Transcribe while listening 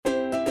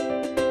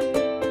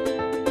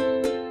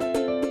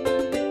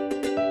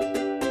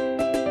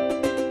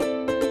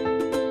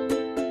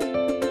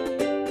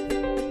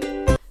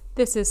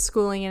This is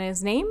Schooling in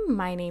His Name.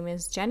 My name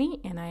is Jenny,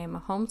 and I am a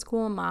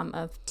homeschool mom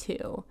of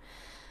 2.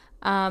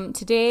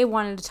 Today I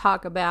wanted to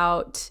talk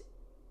about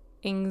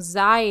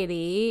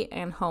anxiety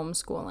and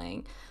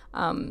homeschooling.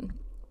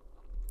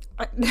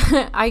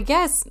 I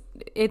guess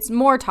it's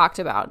more talked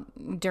about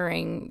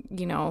during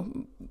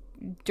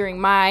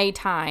my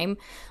time.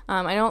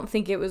 I don't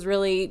think it was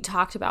really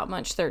talked about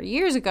much 30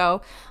 years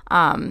ago.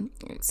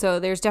 So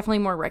there's definitely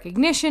more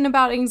recognition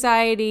about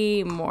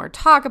anxiety, more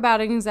talk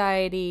about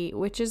anxiety,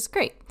 which is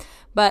great.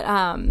 But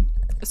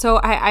so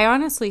I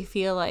honestly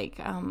feel like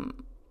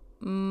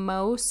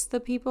most the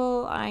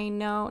people I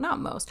know, not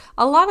most,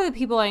 a lot of the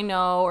people I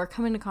know or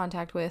come into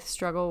contact with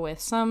struggle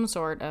with some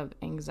sort of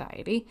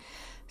anxiety.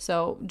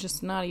 So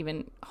just not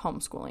even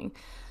homeschooling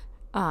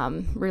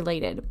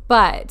related.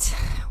 But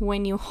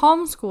when you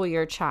homeschool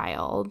your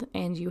child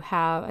and you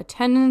have a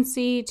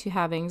tendency to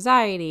have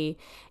anxiety,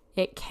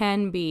 it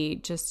can be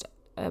just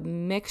a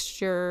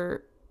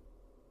mixture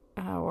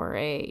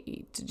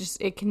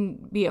it can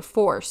be a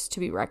force to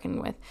be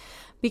reckoned with.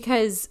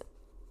 Because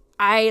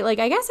I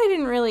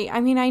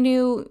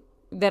knew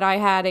that I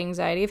had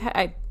anxiety.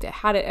 I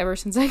had it ever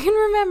since I can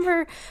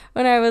remember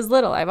when I was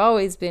little. I've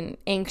always been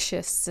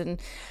anxious, and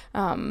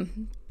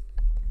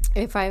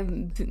if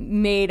I'm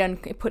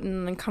put in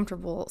an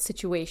uncomfortable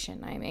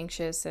situation, I'm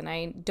anxious, and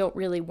I don't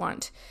really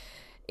want,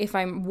 if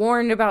I'm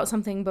warned about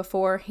something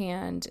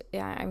beforehand,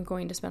 I'm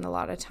going to spend a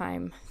lot of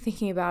time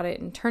thinking about it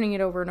and turning it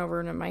over and over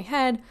in my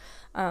head.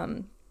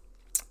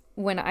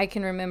 When I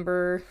can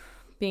remember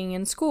being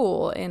in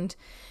school and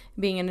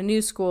being in a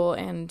new school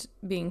and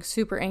being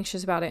super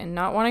anxious about it and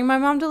not wanting my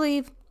mom to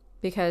leave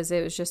because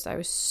it was just, I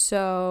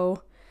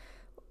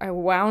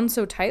wound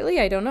so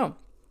tightly. I don't know.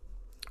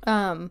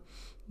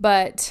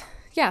 But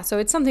yeah, so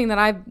it's something that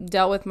I've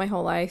dealt with my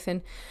whole life,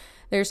 and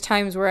there's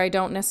times where I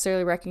don't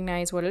necessarily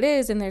recognize what it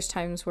is, and there's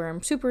times where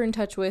I'm super in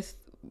touch with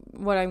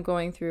what I'm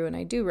going through, and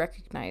I do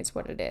recognize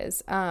what it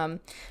is. I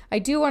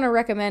do want to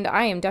recommend,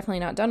 I am definitely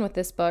not done with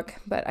this book,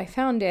 but I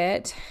found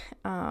it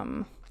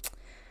on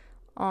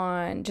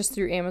just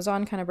through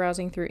Amazon, kind of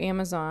browsing through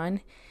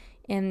Amazon.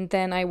 And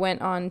then I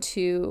went on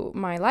to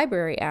my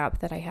library app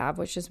that I have,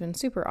 which has been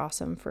super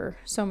awesome for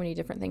so many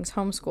different things.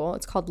 Homeschool.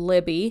 It's called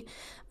Libby.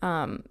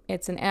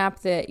 It's an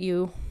app that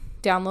you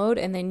download,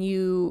 and then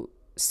you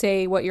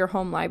say what your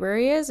home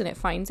library is, and it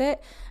finds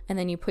it. And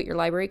then you put your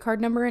library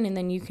card number in, and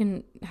then you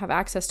can have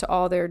access to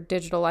all their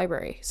digital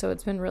library. So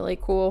it's been really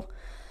cool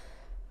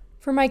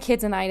for my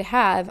kids and I to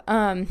have.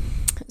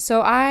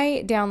 So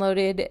I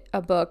downloaded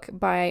a book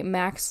by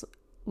Max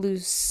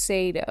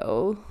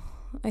Lucado.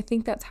 I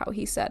think that's how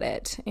he said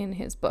it in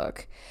his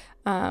book.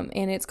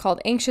 And it's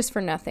called Anxious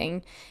for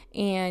Nothing.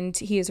 And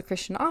he is a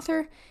Christian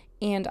author.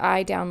 And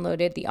I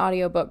downloaded the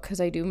audiobook because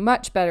I do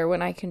much better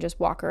when I can just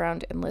walk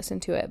around and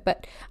listen to it.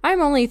 But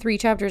I'm only 3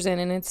 chapters in,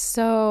 and it's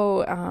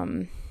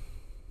so,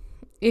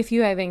 if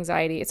you have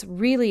anxiety, it's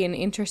really an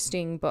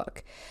interesting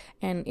book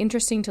and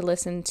interesting to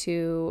listen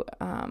to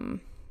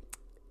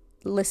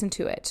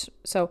it.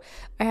 So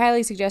I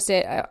highly suggest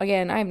it.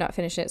 Again, I have not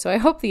finished it, so I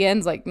hope the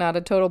end's not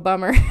a total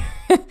bummer.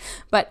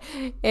 But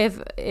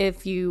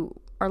if you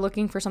are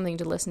looking for something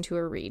to listen to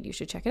or read, you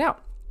should check it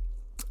out.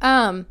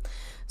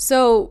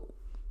 So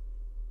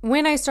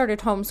when I started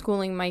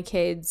homeschooling my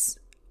kids,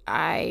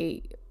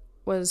 I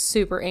was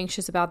super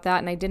anxious about that,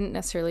 and I didn't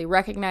necessarily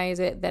recognize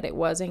that it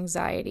was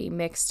anxiety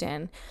mixed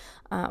in.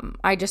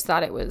 I just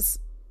thought it was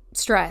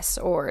stress,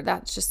 or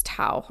that's just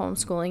how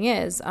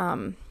homeschooling is.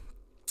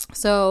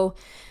 So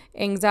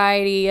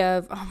anxiety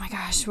of, oh my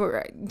gosh,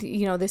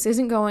 this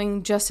isn't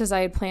going just as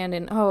I had planned,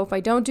 and if I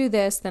don't do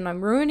this, then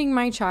I'm ruining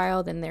my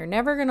child, and they're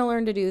never going to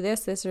learn to do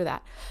this or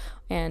that.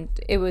 And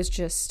it was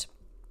just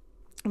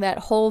that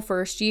whole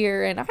first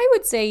year, and I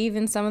would say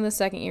even some of the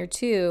second year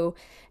too,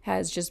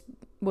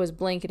 was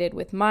blanketed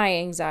with my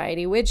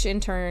anxiety, which in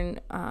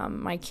turn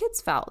my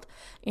kids felt.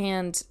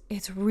 And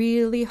it's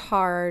really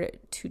hard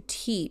to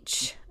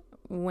teach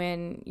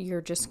when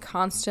you're just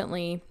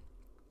constantly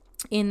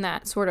in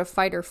that sort of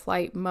fight or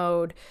flight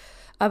mode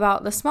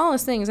about the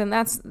smallest things. And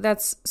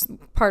that's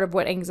part of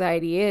what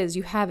anxiety is.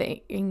 You have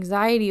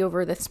anxiety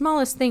over the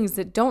smallest things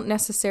that don't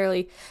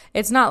necessarily,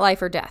 it's not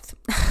life or death.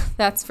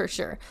 That's for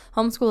sure.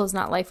 Homeschool is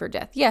not life or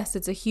death. Yes,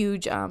 it's a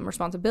huge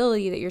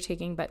responsibility that you're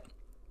taking, but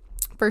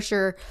for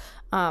sure,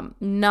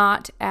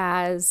 not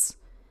as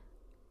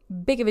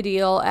big of a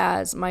deal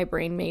as my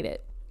brain made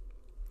it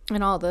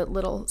in all the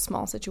little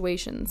small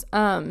situations.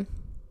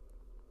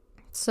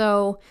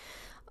 So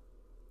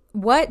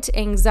what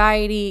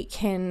anxiety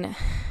can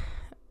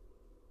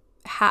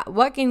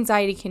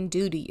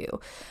do to you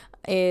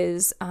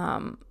is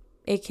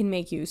it can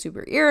make you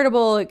super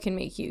irritable, it can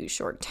make you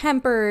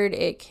short-tempered,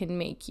 it can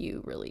make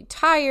you really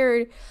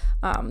tired.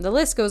 The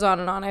list goes on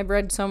and on. I've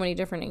read so many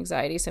different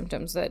anxiety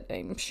symptoms that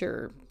I'm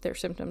sure they're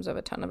symptoms of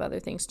a ton of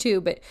other things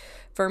too. But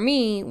for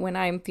me, when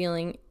I'm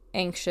feeling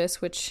anxious,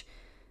 which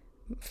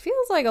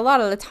feels like a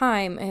lot of the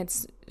time,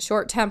 it's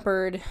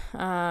short-tempered,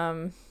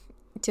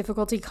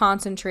 difficulty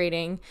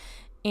concentrating,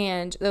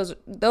 and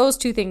those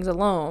two things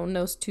alone,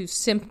 those two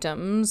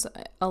symptoms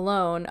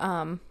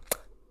alone,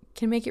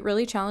 can make it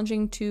really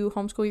challenging to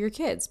homeschool your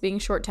kids. Being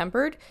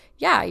short-tempered,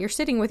 yeah, you're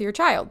sitting with your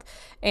child.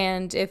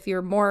 And if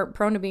you're more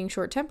prone to being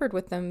short-tempered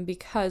with them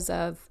because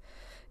of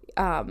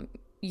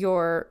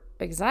your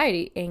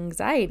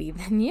anxiety,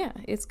 then yeah,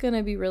 it's going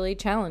to be really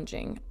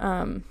challenging.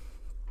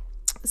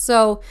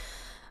 So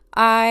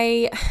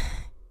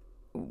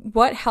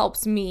what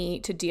helps me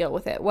to deal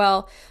with it?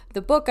 Well,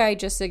 the book I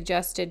just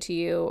suggested to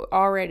you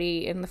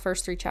already in the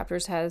first 3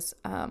 chapters has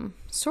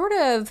sort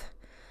of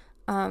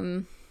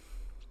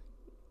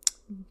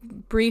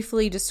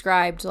briefly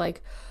described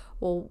like,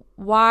 well,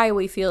 why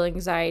we feel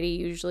anxiety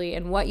usually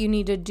and what you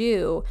need to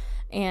do.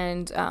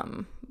 And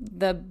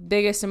the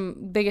biggest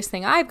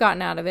thing I've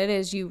gotten out of it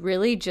is you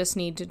really just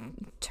need to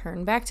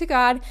turn back to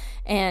God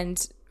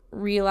and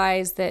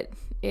realize that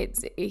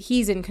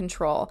He's in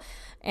control.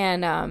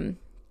 And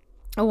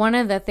one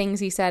of the things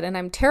he said, and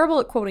I'm terrible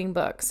at quoting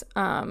books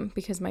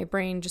because my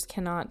brain just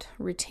cannot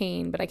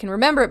retain, but I can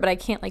remember it, but I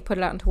can't like put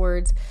it out into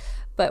words.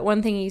 But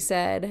one thing he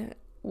said,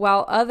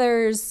 while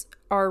others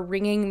are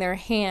wringing their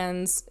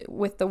hands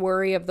with the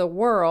worry of the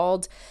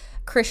world,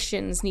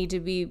 Christians need to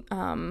be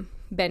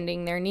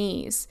bending their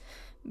knees,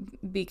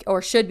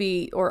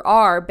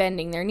 are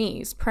bending their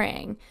knees,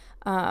 praying.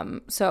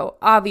 So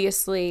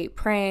obviously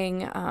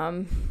praying,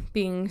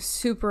 being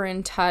super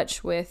in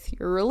touch with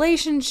your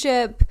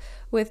relationship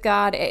with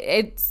God,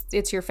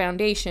 it's your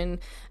foundation.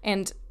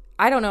 And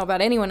I don't know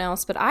about anyone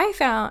else, but I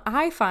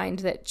find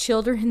that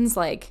children's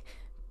like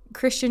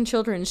Christian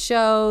children's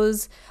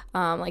shows,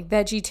 like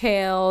Veggie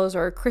Tales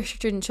or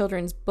Christian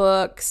children's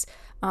books,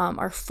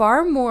 are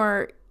far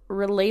more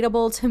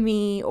relatable to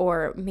me,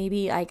 or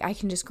maybe like I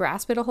can just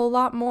grasp it a whole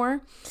lot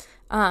more.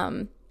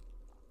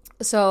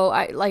 So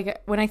I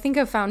like when I think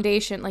of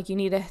foundation, like you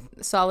need a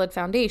solid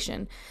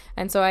foundation.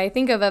 And so I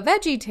think of a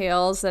Veggie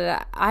Tales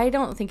that I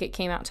don't think it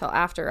came out till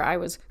after I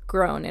was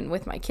grown and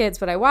with my kids,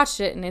 but I watched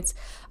it, and it's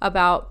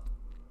about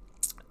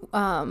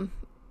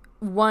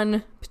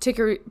one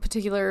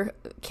particular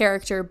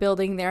character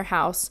building their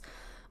house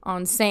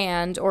on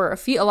sand, or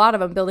a lot of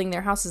them building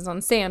their houses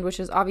on sand, which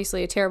is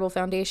obviously a terrible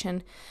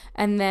foundation,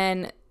 and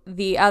then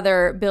the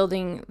other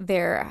building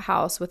their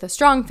house with a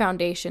strong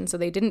foundation, so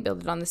they didn't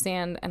build it on the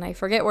sand. And I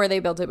forget where they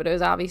built it, but it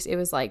was obvious it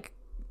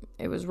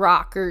was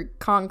rock or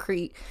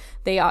concrete.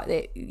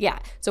 Yeah.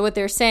 So what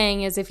they're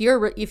saying is if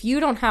you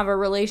don't have a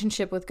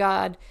relationship with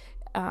God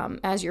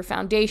as your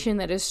foundation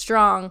that is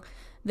strong,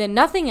 then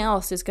nothing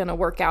else is going to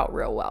work out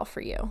real well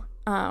for you.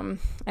 And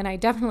I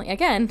definitely,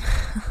 again,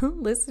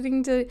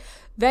 listening to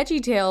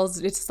Veggie Tales,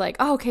 it's like,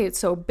 oh, okay, it's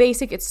so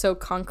basic, it's so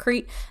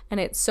concrete, and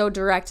it's so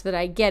direct that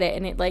I get it.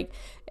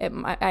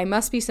 And I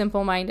must be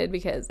simple-minded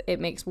because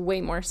it makes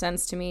way more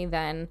sense to me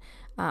than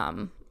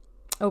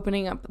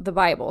opening up the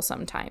Bible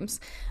sometimes.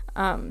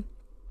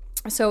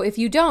 So if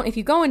you go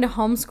into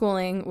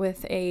homeschooling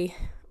with a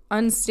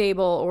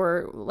unstable,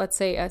 or let's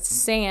say a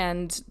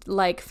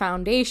sand-like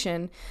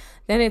foundation,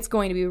 then it's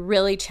going to be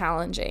really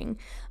challenging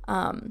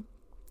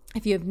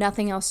if you have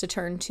nothing else to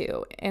turn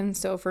to. And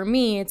so for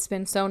me, it's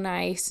been so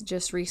nice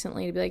just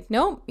recently to be like,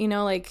 nope,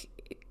 like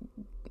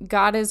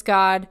God is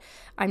God.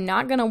 I'm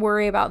not going to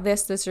worry about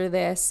this, or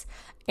this.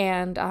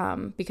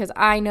 And because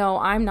I know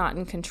I'm not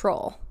in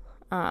control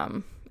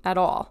at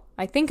all.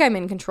 I think I'm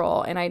in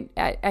control. And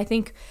I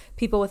think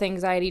people with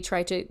anxiety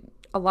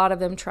a lot of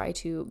them try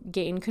to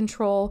gain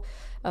control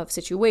of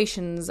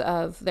situations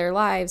of their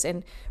lives.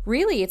 And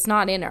really, it's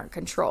not in our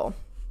control.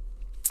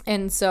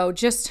 And so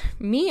just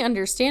me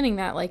understanding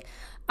that, like,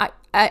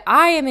 I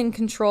am in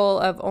control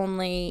of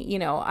only,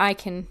 I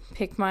can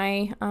pick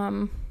my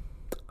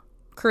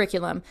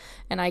curriculum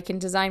and I can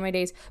design my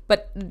days,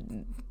 but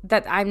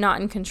that I'm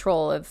not in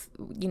control of,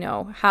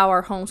 how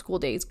our homeschool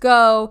days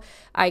go.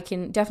 I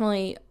can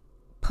definitely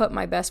put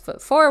my best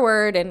foot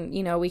forward, and,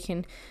 we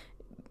can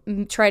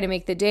try to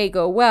make the day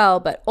go well,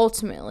 but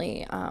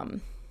ultimately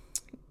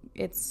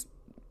it's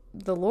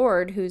the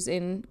Lord who's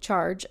in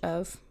charge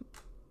of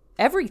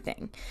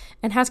everything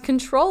and has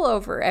control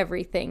over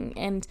everything.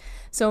 And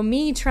so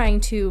me trying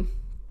to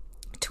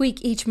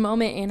tweak each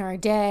moment in our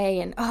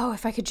day and,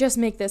 if I could just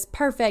make this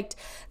perfect,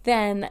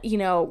 then,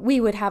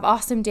 we would have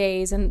awesome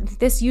days. And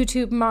this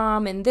YouTube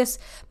mom and this,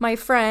 my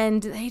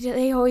friend,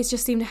 they always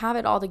just seem to have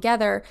it all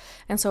together.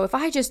 And so if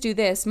I just do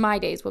this, my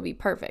days will be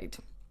perfect.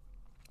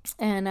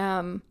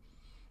 And,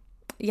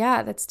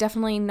 that's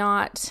definitely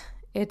not,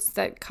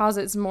 that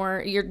causes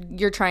more,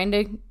 you're trying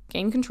to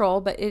gain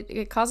control, but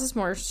it causes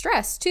more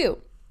stress too.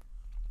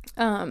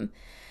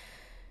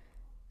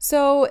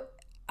 So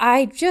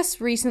I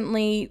just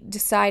recently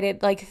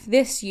decided, like,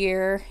 this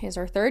year is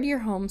our 3rd year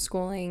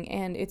homeschooling,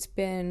 and it's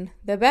been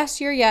the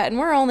best year yet. And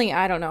we're only,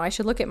 I don't know, I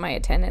should look at my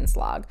attendance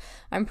log.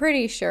 I'm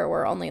pretty sure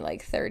we're only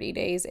like 30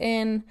 days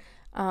in.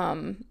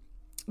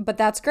 But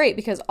that's great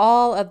because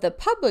all of the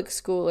public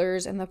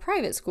schoolers and the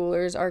private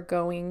schoolers are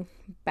going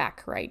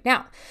back right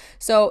now.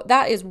 So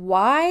that is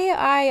why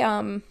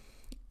I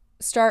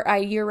start a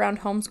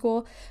year-round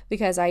homeschool,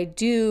 because I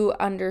do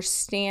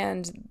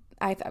understand,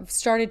 I've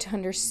started to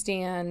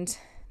understand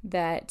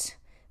that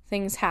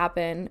things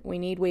happen. We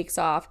need weeks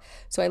off.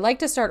 So I like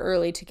to start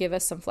early to give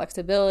us some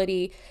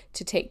flexibility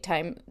to take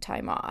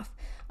time off.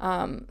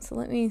 So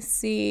let me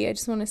see. I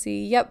just want to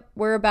see. Yep,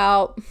 we're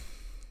about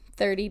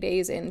 30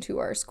 days into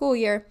our school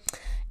year,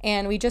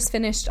 and we just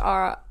finished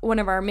one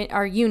of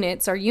our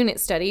unit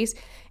studies,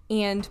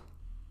 and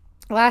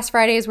last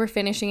Friday as we're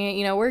finishing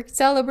it, we're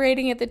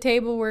celebrating at the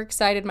table. We're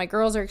excited. My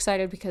girls are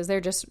excited because they're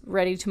just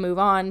ready to move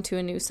on to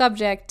a new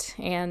subject,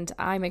 and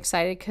I'm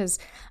excited because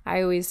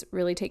I always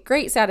really take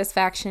great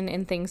satisfaction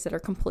in things that are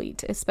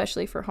complete,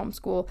 especially for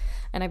homeschool,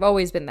 and I've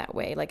always been that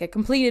way, like a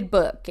completed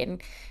book,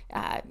 and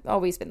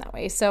always been that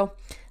way. So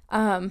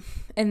and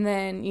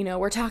then,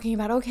 we're talking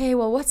about, okay,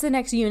 well, what's the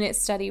next unit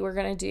study we're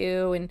going to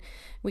do? And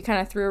we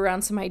kind of threw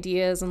around some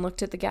ideas and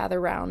looked at the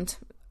Gather Round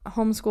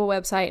homeschool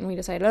website, and we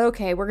decided,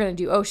 okay, we're going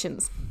to do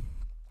oceans.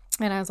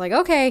 And I was like,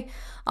 okay,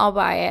 I'll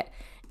buy it.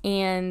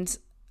 And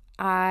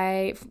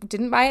I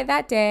didn't buy it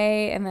that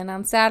day. And then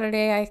on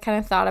Saturday, I kind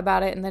of thought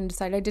about it and then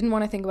decided I didn't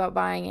want to think about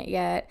buying it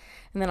yet.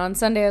 And then on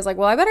Sunday, I was like,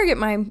 well, I better get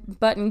my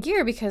butt in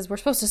gear because we're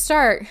supposed to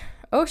start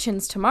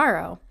oceans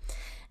tomorrow.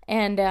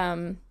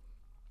 And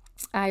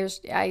I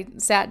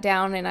sat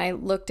down and I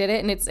looked at it,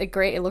 and it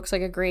looks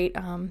like a great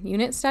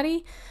unit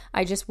study.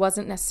 I just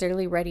wasn't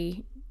necessarily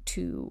ready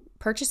to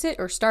purchase it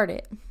or start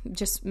it.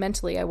 Just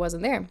mentally, I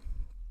wasn't there.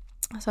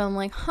 So I'm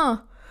like, I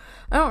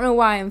don't know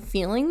why I'm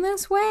feeling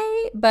this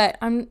way, but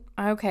I'm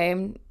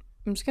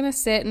just going to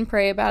sit and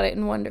pray about it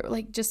and wonder,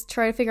 just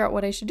try to figure out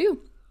what I should do.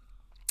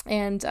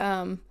 And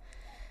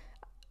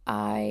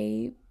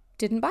I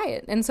didn't buy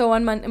it. And so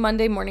on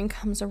Monday morning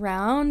comes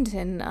around,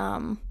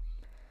 and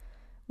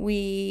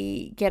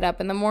we get up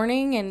in the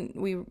morning and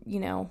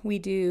we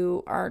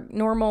do our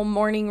normal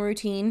morning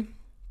routine.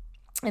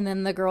 And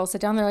then the girls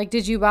sit down. They're like,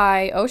 did you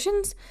buy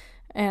Oceans?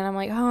 And I'm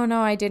like, oh,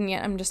 no, I didn't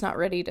yet. I'm just not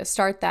ready to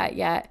start that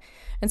yet.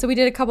 And so we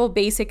did a couple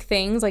basic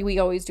things. Like we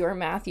always do our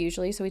math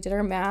usually. So we did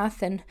our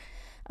math. And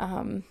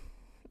I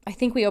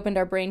think we opened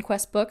our Brain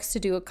Quest books to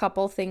do a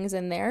couple things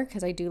in there,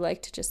 because I do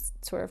like to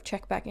just sort of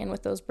check back in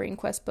with those Brain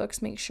Quest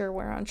books, make sure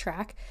we're on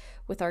track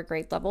with our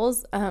grade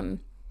levels.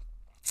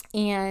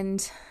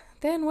 And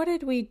then what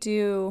did we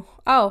do?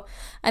 Oh,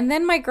 and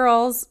then my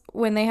girls,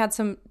 when they had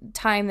some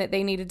time that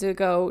they needed to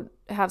go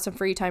have some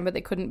free time, but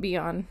they couldn't be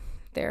on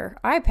their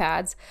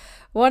iPads,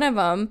 one of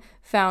them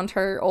found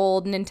her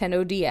old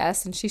Nintendo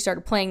DS, and she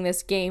started playing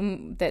this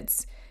game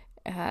that's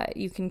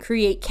you can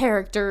create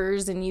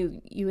characters and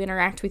you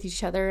interact with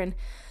each other. And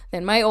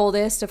then my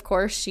oldest, of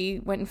course, she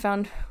went and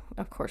found,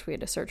 of course, we had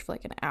to search for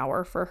like an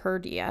hour for her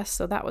DS,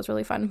 so that was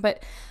really fun.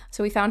 But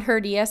so we found her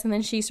DS, and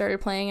then she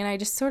started playing, and I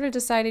just sort of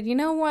decided, you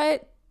know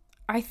what?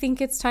 I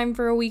think it's time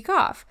for a week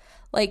off.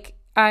 Like,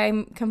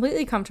 I'm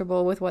completely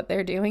comfortable with what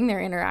they're doing. They're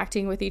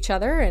interacting with each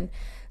other. And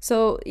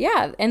so,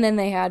 yeah. And then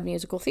they had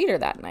musical theater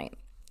that night.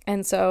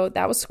 And so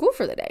that was school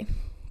for the day.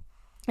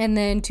 And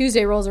then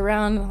Tuesday rolls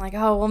around, and I'm like,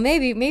 oh, well,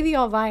 maybe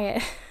I'll buy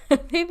it.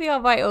 Maybe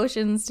I'll buy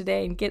Oceans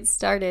today and get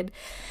started.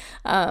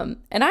 And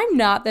I'm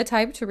not the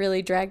type to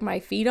really drag my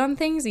feet on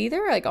things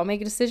either. Like, I'll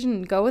make a decision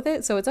and go with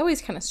it. So it's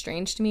always kind of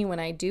strange to me when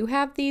I do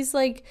have these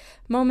like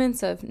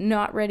moments of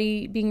not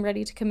being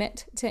ready to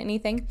commit to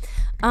anything.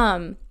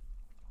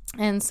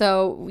 And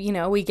so,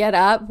 we get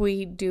up,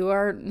 we do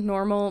our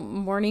normal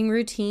morning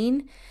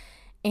routine,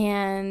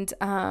 and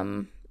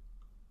I'm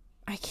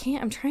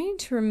trying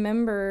to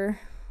remember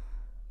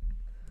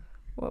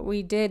what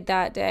we did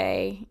that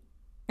day.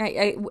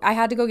 I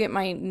had to go get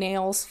my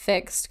nails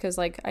fixed, because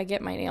I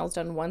get my nails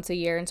done once a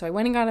year, and so I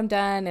went and got them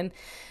done, and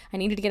I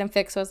needed to get them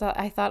fixed. So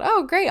I thought,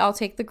 oh great, I'll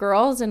take the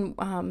girls and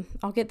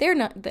I'll get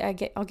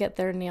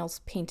their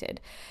nails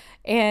painted.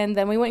 And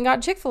then we went and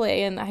got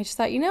Chick-fil-A, and I just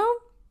thought,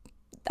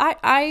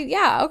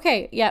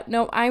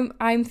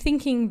 I'm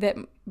thinking that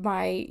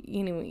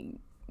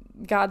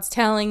God's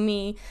telling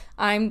me,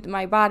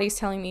 my body's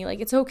telling me,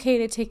 it's okay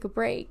to take a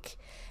break.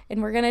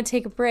 And we're going to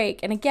take a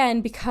break. And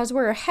again, because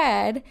we're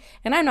ahead,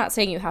 and I'm not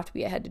saying you have to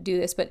be ahead to do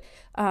this, but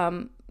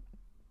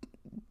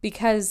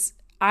because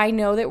I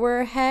know that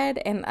we're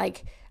ahead, and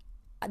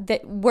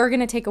that we're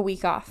going to take a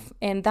week off,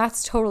 and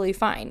that's totally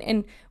fine.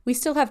 And we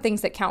still have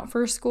things that count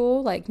for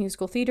school, like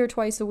musical theater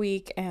twice a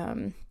week.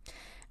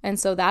 And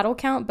so that'll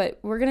count, but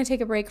we're going to take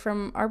a break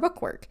from our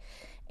book work.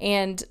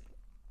 And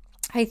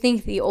I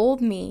think the old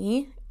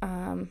me,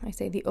 I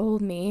say the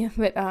old me,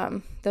 but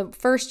the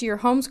first year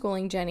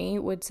homeschooling Jenny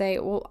would say,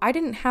 well, I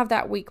didn't have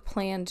that week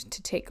planned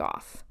to take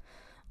off.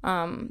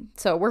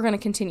 So we're going to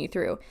continue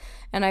through.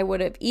 And I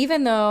would have,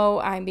 even though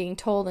I'm being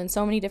told in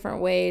so many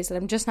different ways that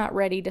I'm just not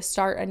ready to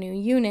start a new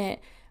unit,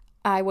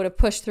 I would have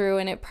pushed through,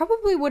 and it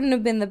probably wouldn't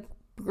have been the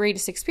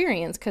greatest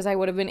experience, because I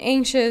would have been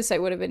anxious, I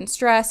would have been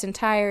stressed and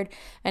tired,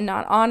 and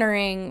not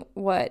honoring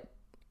what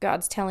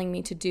God's telling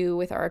me to do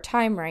with our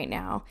time right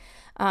now.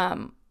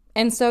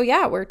 And so,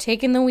 yeah, we're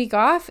taking the week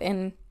off,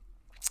 and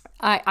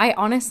I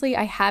honestly,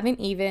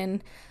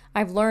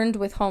 I've learned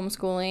with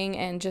homeschooling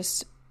and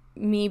just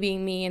me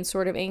being me and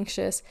sort of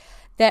anxious,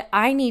 that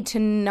I need to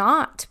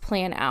not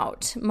plan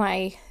out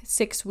my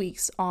 6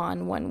 weeks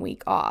on, 1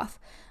 week off.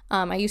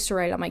 I used to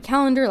write on my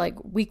calendar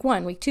like week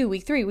 1, week 2,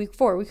 week 3, week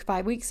 4, week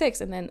 5, week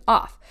 6, and then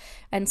off.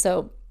 And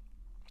so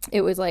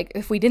it was like,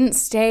 if we didn't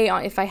stay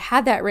on, if I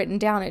had that written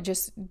down, it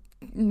just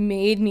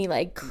made me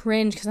like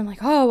cringe, because I'm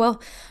like, oh,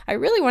 well, I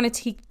really want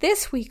to take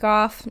this week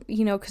off,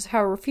 because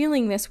how we're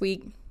feeling this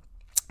week,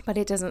 but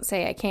it doesn't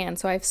say I can.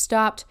 So I've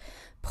stopped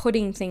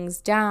putting things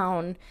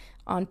down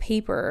on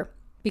paper,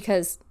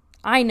 because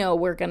I know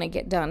we're going to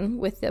get done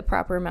with the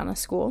proper amount of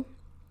school.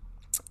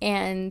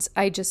 And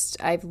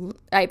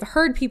I've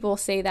heard people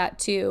say that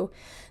too,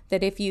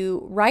 that if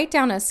you write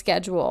down a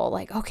schedule,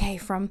 like, okay,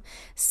 from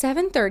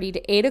 7:30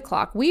 to 8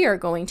 o'clock, we are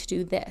going to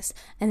do this.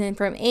 And then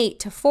from 8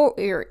 to 4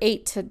 or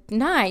 8 to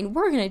 9,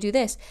 we're going to do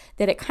this,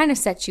 that it kind of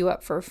sets you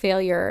up for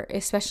failure,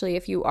 especially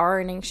if you are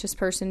an anxious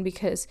person,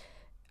 because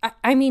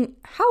I mean,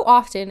 how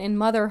often in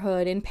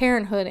motherhood, in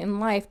parenthood, in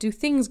life, do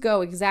things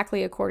go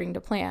exactly according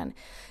to plan?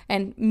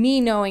 And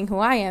me knowing who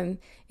I am,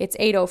 it's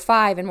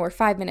 8:05 and we're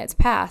 5 minutes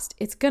past,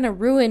 it's going to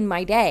ruin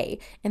my day.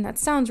 And that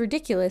sounds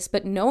ridiculous,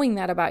 but knowing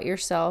that about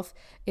yourself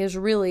is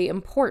really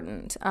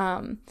important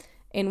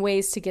in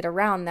ways to get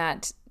around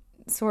that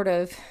sort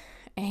of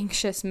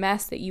anxious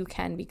mess that you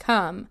can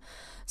become.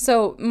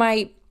 So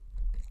my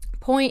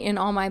point in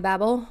all my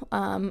babble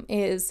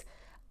is,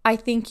 I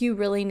think you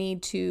really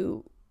need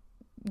to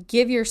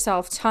give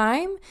yourself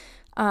time,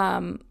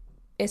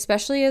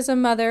 especially as a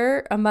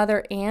mother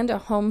and a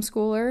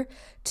homeschooler,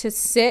 to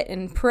sit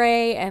and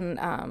pray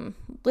and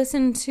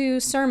listen to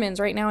sermons.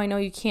 Right now, I know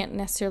you can't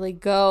necessarily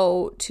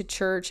go to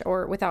church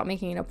or without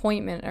making an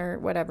appointment or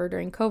whatever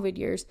during COVID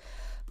years,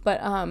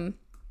 but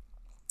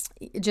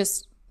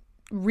just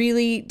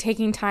really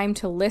taking time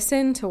to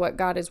listen to what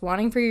God is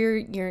wanting for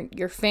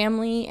your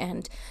family,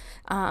 and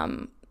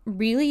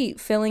really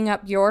filling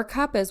up your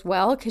cup as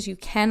well, because you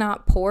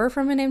cannot pour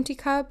from an empty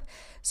cup.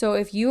 So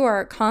if you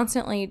are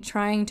constantly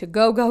trying to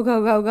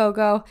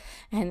go,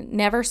 and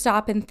never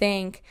stop and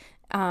think,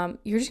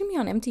 you're just gonna be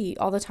on empty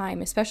all the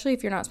time, especially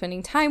if you're not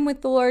spending time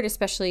with the Lord,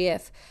 especially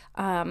if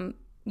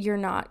you're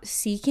not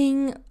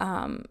seeking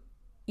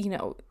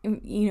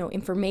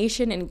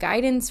information and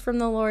guidance from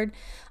the Lord.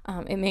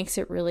 It makes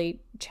it really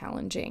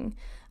challenging.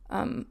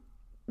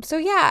 So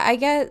yeah, I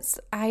guess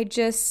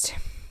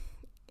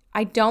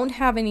I don't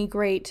have any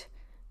great,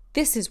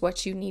 this is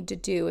what you need to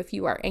do if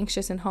you are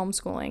anxious in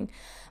homeschooling.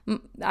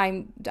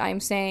 I'm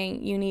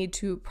saying you need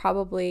to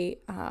probably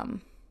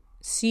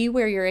see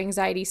where your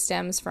anxiety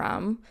stems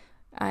from,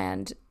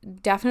 and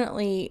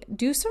definitely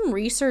do some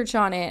research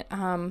on it,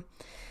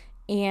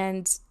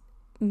 and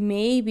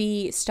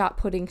maybe stop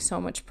putting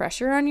so much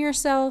pressure on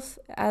yourself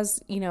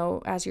as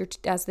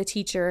the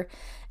teacher,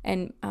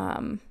 and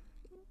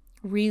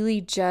really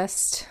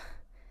just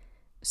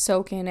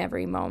soak in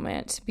every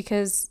moment,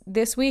 because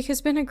this week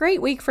has been a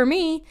great week for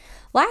me.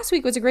 Last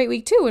week was a great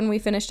week too when we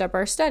finished up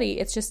our study.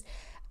 It's just,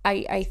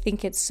 I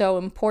think it's so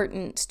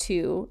important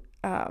to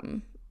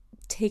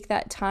take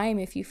that time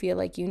if you feel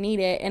like you need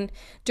it. And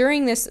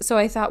during this, so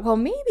I thought, well,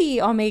 maybe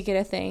I'll make it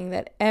a thing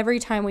that every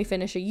time we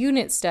finish a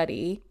unit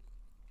study,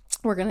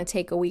 we're going to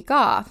take a week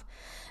off.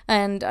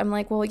 And I'm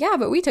like, well, yeah,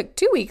 but we took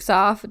 2 weeks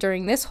off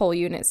during this whole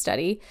unit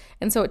study.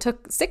 And so it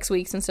took 6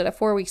 weeks instead of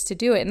 4 weeks to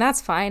do it. And that's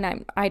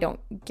fine. I don't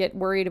get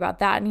worried about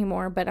that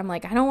anymore. But I'm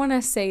like, I don't want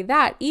to say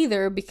that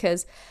either,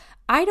 because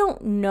I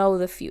don't know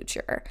the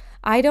future.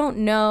 I don't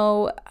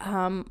know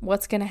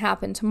what's going to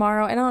happen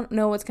tomorrow. I don't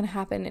know what's going to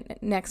happen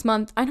next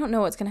month. I don't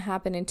know what's going to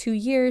happen in 2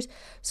 years.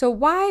 So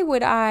why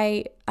would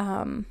I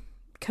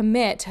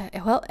commit to,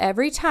 well,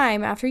 every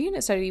time after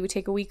unit study we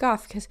take a week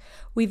off, because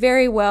we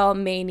very well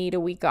may need a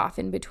week off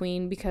in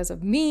between, because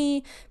of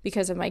me,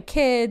 because of my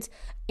kids.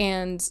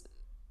 And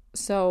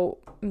so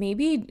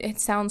maybe it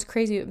sounds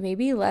crazy, but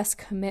maybe less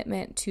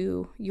commitment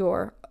to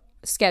your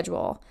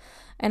schedule.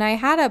 And I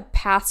had a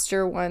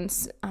pastor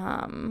once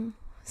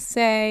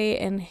say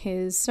in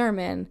his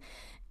sermon,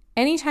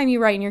 anytime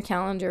you write in your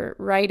calendar,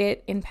 write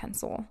it in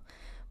pencil,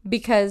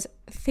 because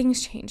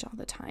things change all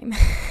the time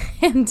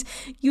and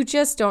you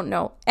just don't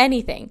know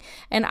anything.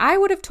 And I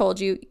would have told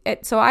you,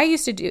 so I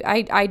used to do,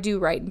 I do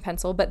write in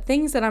pencil, but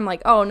things that I'm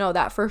like, oh no,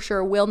 that for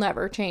sure will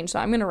never change, so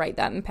I'm going to write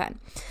that in pen.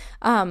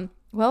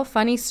 Well,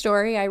 funny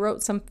story, I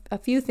wrote a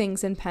few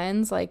things in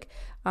pens, like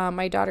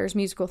my daughter's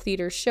musical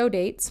theater show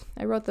dates.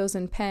 I wrote those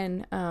in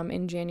pen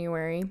in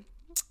January.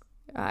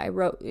 I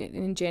wrote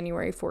in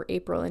January for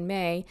April and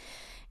May.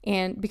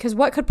 And because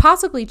what could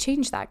possibly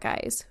change that,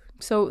 guys?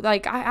 So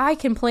like I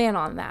can plan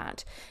on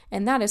that,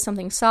 and that is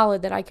something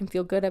solid that I can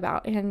feel good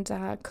about. And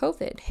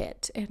COVID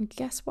hit, and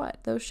guess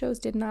what? Those shows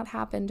did not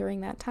happen during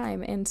that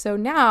time. And so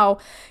now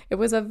it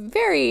was a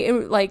very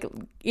like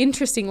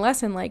interesting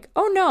lesson, like,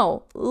 oh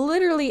no,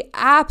 literally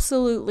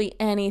absolutely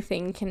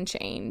anything can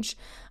change.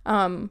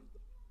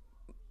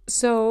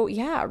 So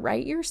yeah,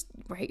 write your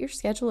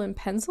schedule in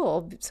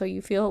pencil so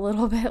you feel a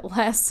little bit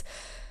less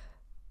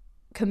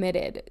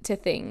committed to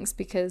things,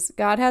 because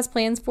God has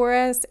plans for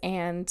us,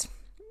 and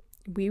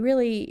we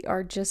really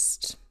are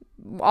just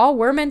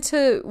we're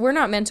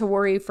not meant to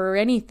worry for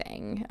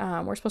anything.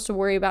 We're supposed to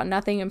worry about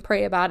nothing and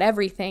pray about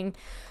everything.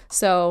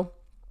 So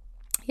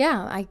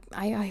yeah,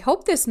 I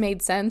hope this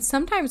made sense.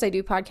 Sometimes I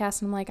do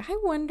podcasts and I'm like, I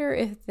wonder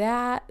if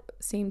that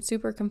seemed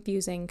super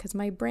confusing because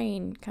my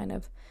brain kind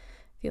of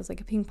feels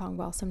like a ping pong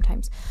ball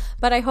sometimes.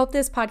 But I hope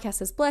this podcast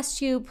has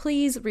blessed you.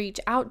 Please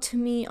reach out to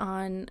me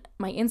on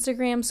my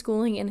Instagram,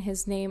 Schooling in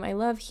His Name. I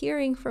love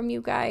hearing from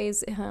you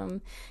guys.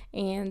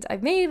 And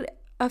I've made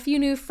a few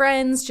new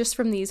friends just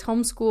from these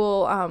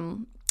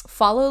homeschool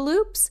follow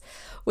loops,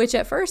 which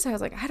at first I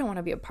was like, I don't want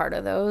to be a part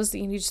of those.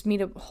 You just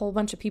meet a whole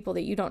bunch of people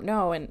that you don't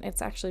know. And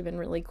it's actually been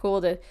really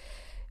cool to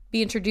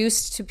be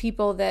introduced to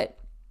people that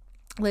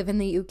live in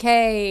the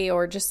UK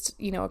or just,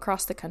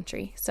 across the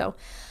country. So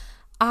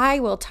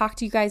I will talk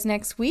to you guys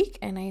next week,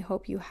 and I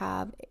hope you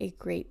have a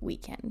great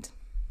weekend.